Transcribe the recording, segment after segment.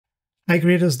Hi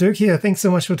creators, Dirk here. Thanks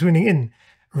so much for tuning in.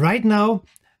 Right now,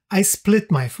 I split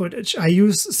my footage. I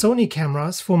use Sony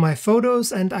cameras for my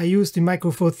photos and I use the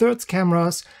Micro Four Thirds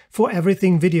cameras for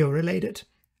everything video related.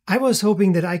 I was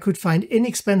hoping that I could find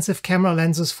inexpensive camera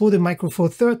lenses for the Micro Four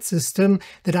Thirds system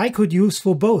that I could use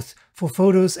for both, for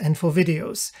photos and for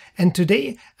videos. And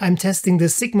today I'm testing the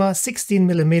Sigma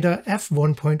 16mm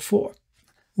f1.4.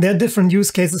 There are different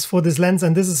use cases for this lens,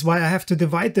 and this is why I have to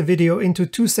divide the video into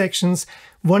two sections.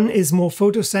 One is more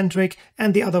photocentric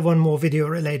and the other one more video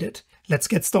related. Let's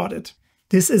get started.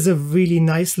 This is a really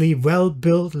nicely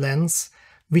well-built lens.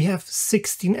 We have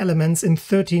 16 elements in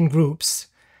 13 groups.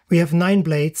 We have 9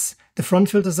 blades. The front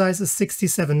filter size is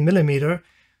 67mm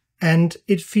and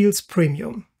it feels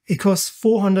premium. It costs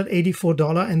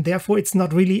 $484 and therefore it's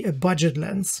not really a budget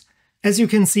lens. As you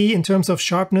can see, in terms of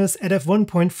sharpness, at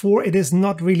f1.4 it is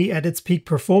not really at its peak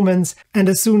performance, and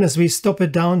as soon as we stop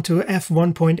it down to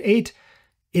f1.8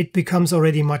 it becomes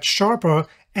already much sharper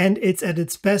and it's at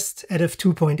its best at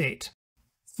f2.8.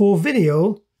 For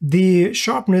video, the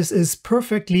sharpness is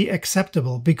perfectly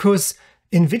acceptable because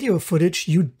in video footage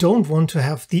you don't want to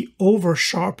have the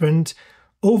over-sharpened,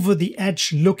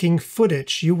 over-the-edge looking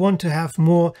footage. You want to have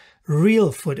more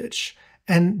real footage.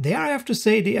 And there I have to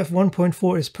say the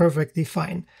f1.4 is perfectly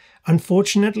fine.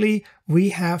 Unfortunately, we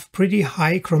have pretty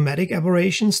high chromatic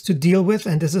aberrations to deal with,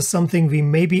 and this is something we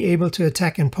may be able to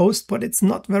attack in post, but it's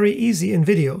not very easy in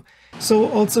video. So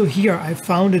also here I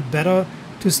found it better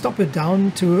to stop it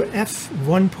down to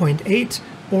f1.8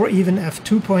 or even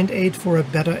f2.8 for a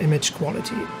better image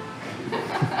quality.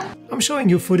 I'm showing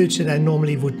you footage that I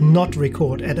normally would not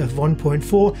record at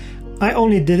f1.4. I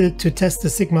only did it to test the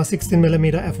Sigma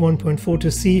 16mm f1.4 to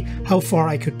see how far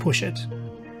I could push it.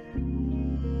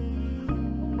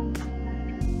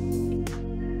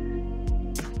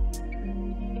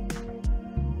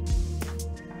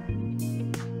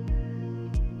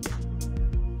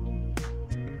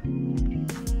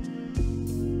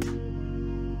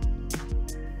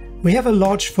 We have a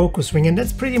large focus ring, and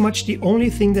that's pretty much the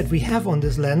only thing that we have on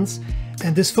this lens.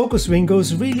 And this focus ring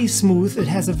goes really smooth. It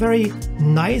has a very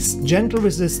nice, gentle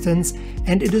resistance,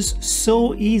 and it is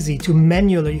so easy to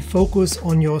manually focus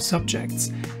on your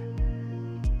subjects.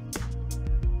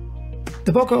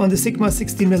 The bokeh on the Sigma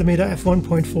 16mm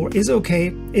f1.4 is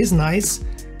okay, is nice.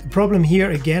 The problem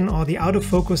here again are the out of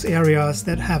focus areas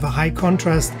that have a high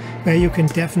contrast, where you can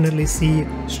definitely see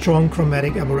strong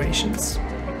chromatic aberrations.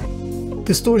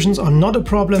 Distortions are not a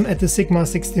problem at the Sigma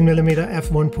 16mm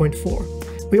f1.4.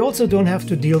 We also don't have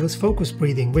to deal with focus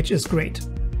breathing, which is great.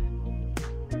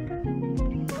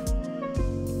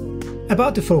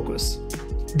 About the focus.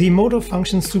 The motor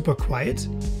functions super quiet,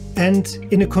 and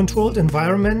in a controlled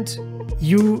environment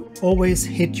you always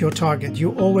hit your target.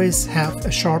 You always have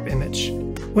a sharp image.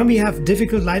 When we have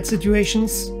difficult light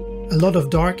situations, a lot of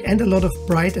dark and a lot of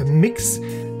bright, a mix,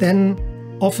 then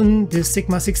often the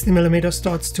Sigma 16mm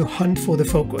starts to hunt for the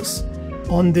focus.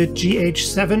 On the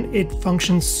GH7 it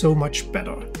functions so much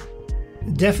better.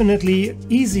 Definitely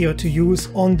easier to use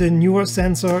on the newer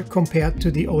sensor compared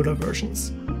to the older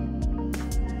versions.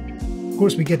 Of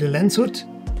course we get a lens hood.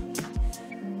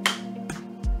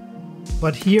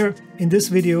 But here in this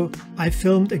video I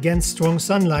filmed against strong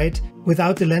sunlight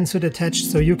without the lens hood attached,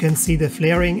 so you can see the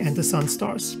flaring and the sun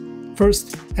stars.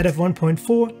 First at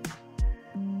f1.4,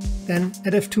 then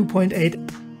at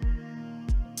f2.8.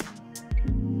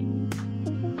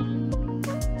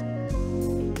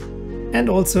 and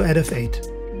also at f8.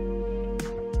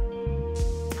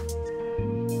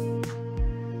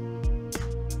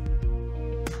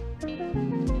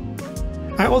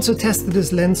 I also tested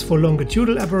this lens for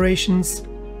longitudinal aberrations.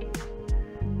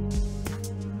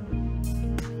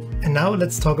 And now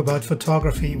let's talk about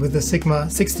photography with the Sigma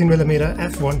 16mm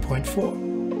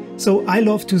f1.4. So I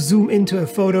love to zoom into a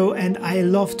photo and I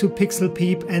love to pixel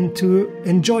peep and to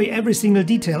enjoy every single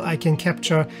detail I can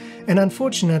capture. And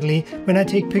unfortunately, when I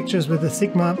take pictures with the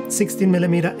Sigma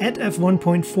 16mm at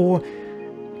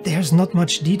f1.4, there's not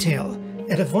much detail.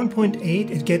 At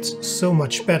f1.8 it gets so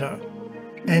much better.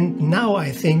 And now I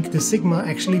think the Sigma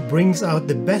actually brings out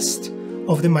the best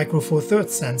of the Micro Four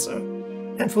Thirds sensor.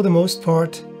 And for the most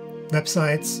part,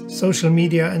 websites, social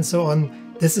media and so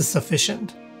on, this is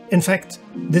sufficient. In fact,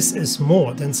 this is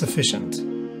more than sufficient.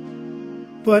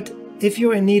 But if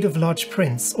you're in need of large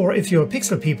prints, or if you're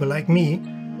pixel people like me,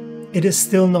 it is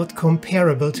still not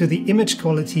comparable to the image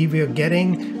quality we are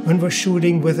getting when we're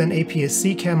shooting with an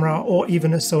APS-C camera or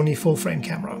even a Sony full-frame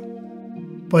camera.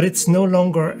 But it's no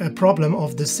longer a problem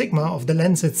of the Sigma, of the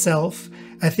lens itself.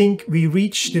 I think we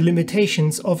reach the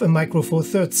limitations of a Micro Four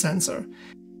Thirds sensor.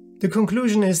 The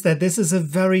conclusion is that this is a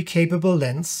very capable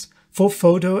lens for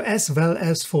photo as well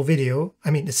as for video.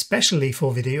 I mean, especially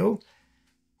for video.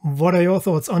 What are your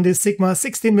thoughts on this Sigma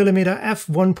 16mm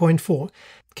f1.4?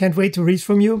 Can't wait to read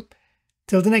from you.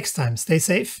 Till the next time, stay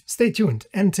safe, stay tuned,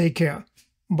 and take care.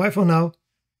 Bye for now.